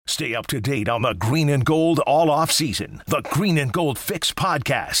Stay up to date on the Green and Gold all off-season. The Green and Gold Fix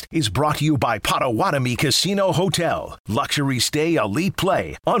podcast is brought to you by Potawatomi Casino Hotel. Luxury stay, elite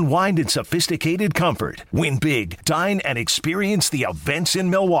play, unwind in sophisticated comfort. Win big, dine, and experience the events in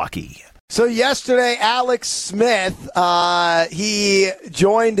Milwaukee. So yesterday, Alex Smith, he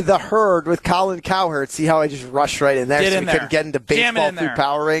joined the herd with Colin Cowherd. See how I just rushed right in there we couldn't get into baseball through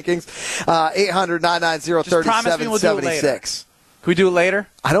power rankings? 800-990-3776. Can we do it later?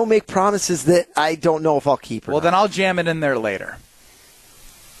 I don't make promises that I don't know if I'll keep or Well, not. then I'll jam it in there later.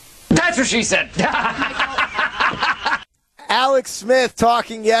 That's what she said. Alex Smith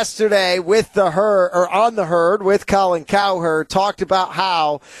talking yesterday with the herd, or on the herd with Colin Cowherd, talked about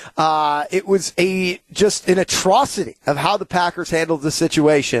how it was just an atrocity of how the Packers handled the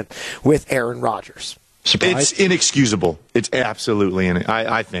situation with Aaron Rodgers. Surprised? It's inexcusable. It's absolutely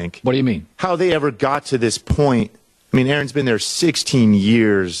I think. What do you mean? How they ever got to this point. I mean, Aaron's been there 16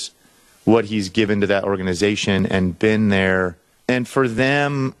 years, what he's given to that organization and been there. And for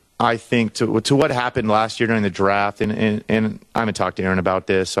them, I think, to what happened last year during the draft, and I haven't talked to Aaron about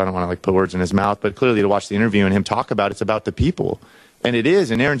this, so I don't want to put words in his mouth, but clearly to watch the interview and him talk about it's about the people. And it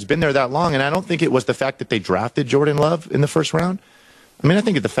is, and Aaron's been there that long, and I don't think it was the fact that they drafted Jordan Love in the first round. I mean, I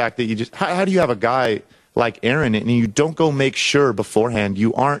think it's the fact that you just, how do you have a guy like Aaron and you don't go make sure beforehand,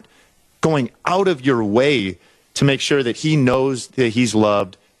 you aren't going out of your way to make sure that he knows that he's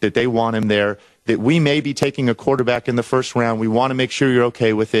loved, that they want him there, that we may be taking a quarterback in the first round. We want to make sure you're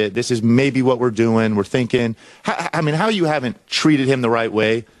okay with it. This is maybe what we're doing. We're thinking. I mean, how you haven't treated him the right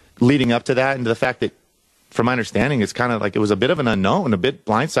way leading up to that, and to the fact that, from my understanding, it's kind of like it was a bit of an unknown, a bit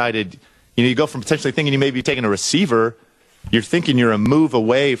blindsided. You know, you go from potentially thinking you may be taking a receiver, you're thinking you're a move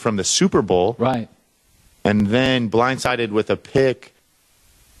away from the Super Bowl. Right. And then blindsided with a pick.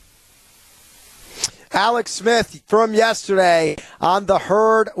 Alex Smith from yesterday on the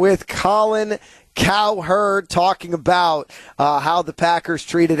herd with Colin Cowherd talking about how the Packers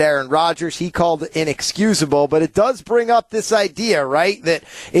treated Aaron Rodgers. He called it inexcusable, but it does bring up this idea, right, that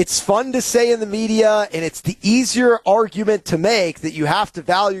it's fun to say in the media, and it's the easier argument to make that you have to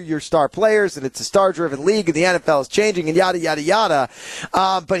value your star players, and it's a star-driven league, and the NFL is changing, and yada, yada, yada.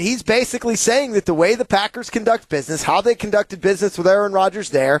 But he's basically saying that the way the Packers conduct business, how they conducted business with Aaron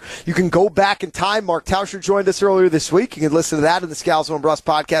Rodgers there, you can go back in time. Mark Tauscher joined us earlier this week. You can listen to that in the Scalzo Brust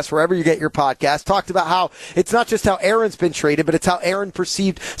podcast, wherever you get your podcast. Talked about how it's not just how Aaron's been treated, but it's how Aaron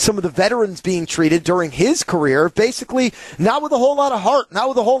perceived some of the veterans being treated during his career. Basically, not with a whole lot of heart, not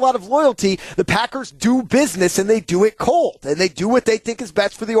with a whole lot of loyalty. The Packers do business, and they do it cold, and they do what they think is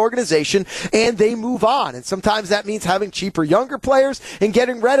best for the organization, and they move on. And sometimes that means having cheaper, younger players and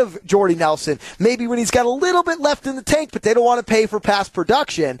getting rid of Jordy Nelson, maybe when he's got a little bit left in the tank, but they don't want to pay for past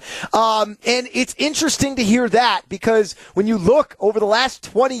production. And it's interesting to hear that, because when you look over the last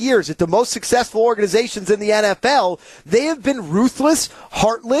 20 years at the most successful organizations in the NFL, they have been ruthless,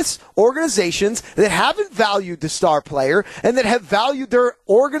 heartless organizations that haven't valued the star player and that have valued their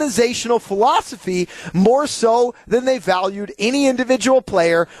organizational philosophy more so than they valued any individual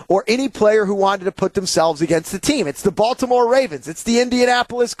player or any player who wanted to put themselves against the team. It's the Baltimore Ravens. It's the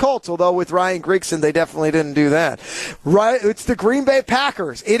Indianapolis Colts, although with Ryan Grigson, they definitely didn't do that. Right? It's the Green Bay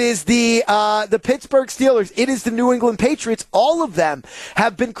Packers. It is the Pittsburgh Steelers. It is the New England Patriots. All of them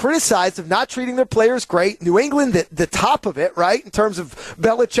have been criticized of not treating their players great. New England, the top of it, right, in terms of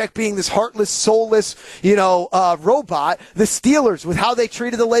Belichick being this heartless, soulless, robot. The Steelers with how they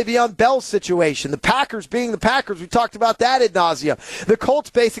treated the Le'Veon Bell situation. The Packers being the Packers. We talked about that ad nauseum. The Colts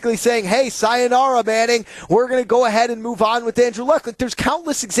basically saying, hey, sayonara, Manning. We're going to go ahead and move on with Andrew Luck. Like, there's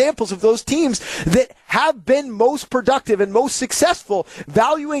countless examples of those teams that have been most productive and most successful,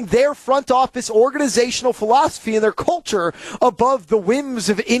 valuing their front office organizational philosophy and their culture above the whims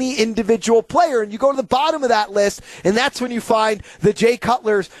of any individual player. And you go to the bottom of that list, and that's when you find the Jay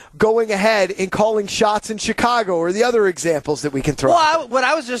Cutlers going ahead and calling shots in Chicago, or the other examples that we can throw. Well, what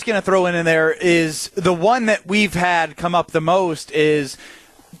I was just going to throw in there is the one that we've had come up the most is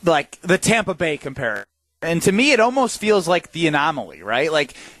like the Tampa Bay comparison. And to me, it almost feels like the anomaly, right?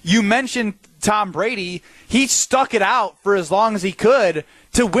 Like you mentioned Tom Brady, he stuck it out for as long as he could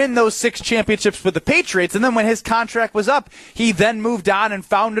to win those 6 championships with the Patriots. And then when his contract was up, he then moved on and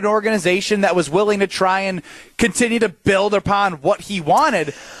found an organization that was willing to try and continue to build upon what he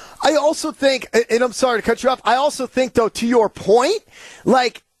wanted. I also think, and I'm sorry to cut you off, I also think, though, to your point,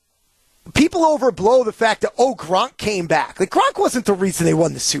 like, people overblow the fact that, Gronk came back. Like, Gronk wasn't the reason they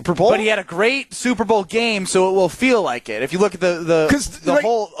won the Super Bowl. But he had a great Super Bowl game, so it will feel like it. If you look at the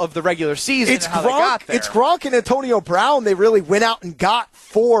whole of the regular season and how they got there. It's Gronk and Antonio Brown. They really went out and got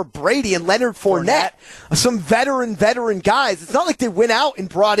for Brady and Leonard Fournette. Some veteran guys. It's not like they went out and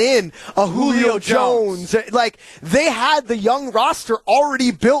brought in a Julio Jones. Like, they had the young roster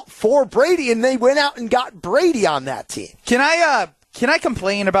already built for Brady, and they went out and got Brady on that team. Can I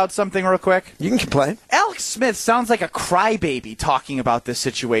complain about something real quick? You can complain. Alex Smith sounds like a crybaby talking about this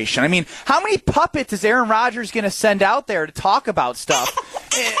situation. I mean, how many puppets is Aaron Rodgers going to send out there to talk about stuff?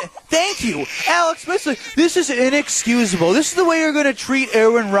 Thank you. Alex Smith, this is inexcusable. This is the way you're going to treat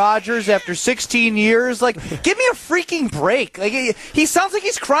Aaron Rodgers after 16 years? Like, give me a freaking break. Like, he sounds like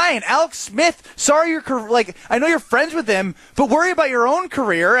he's crying. Alex Smith, sorry I know you're friends with him, but worry about your own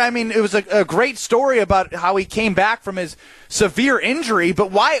career. I mean, it was a great story about how he came back from his severe injury,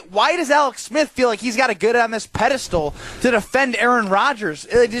 but why does Alex Smith feel like he's got to get on this pedestal to defend Aaron Rodgers?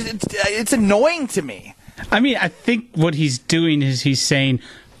 It's annoying to me. I mean, I think what he's doing is he's saying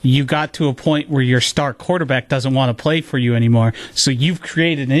you got to a point where your star quarterback doesn't want to play for you anymore, so you've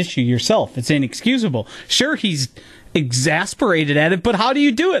created an issue yourself. It's inexcusable. Sure, he's exasperated at it, but how do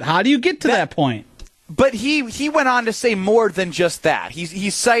you do it? How do you get to that point? But he went on to say more than just that.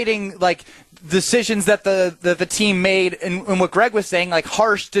 He's citing, like, decisions that the team made, and what Greg was saying, like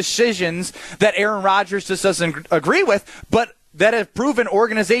harsh decisions that Aaron Rodgers just doesn't agree with, but that have proven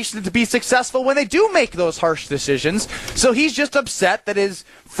organizations to be successful when they do make those harsh decisions. So he's just upset that his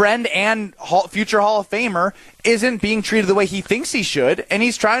friend and future Hall of Famer isn't being treated the way he thinks he should, and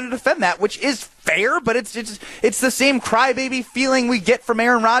he's trying to defend that, which is fair, but it's the same crybaby feeling we get from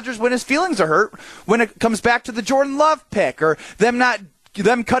Aaron Rodgers when his feelings are hurt when it comes back to the Jordan Love pick or them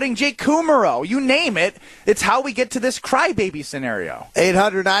cutting Jake Kumaro. You name it. It's how we get to this crybaby scenario.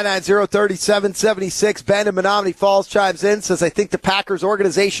 800-990-3776. Ben in Menominee Falls chimes in, says, I think the Packers'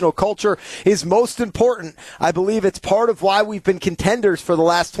 organizational culture is most important. I believe it's part of why we've been contenders for the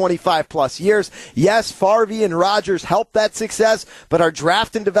last 25-plus years. Yes, Favre and Rodgers helped that success, but our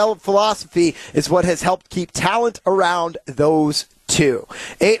draft and develop philosophy is what has helped keep talent around those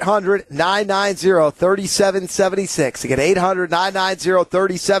 800-990-3776. Again,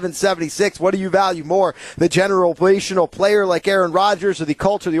 800-990-3776. What do you value more, the generational player like Aaron Rodgers or the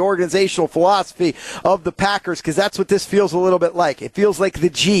culture, the organizational philosophy of the Packers? Because that's what this feels a little bit like. It feels like the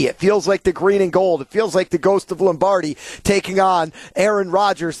G. It feels like the green and gold. It feels like the ghost of Lombardi taking on Aaron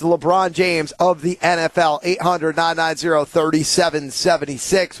Rodgers, the LeBron James of the NFL.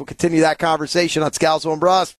 800-990-3776. We'll continue that conversation on Scalzo and Brust.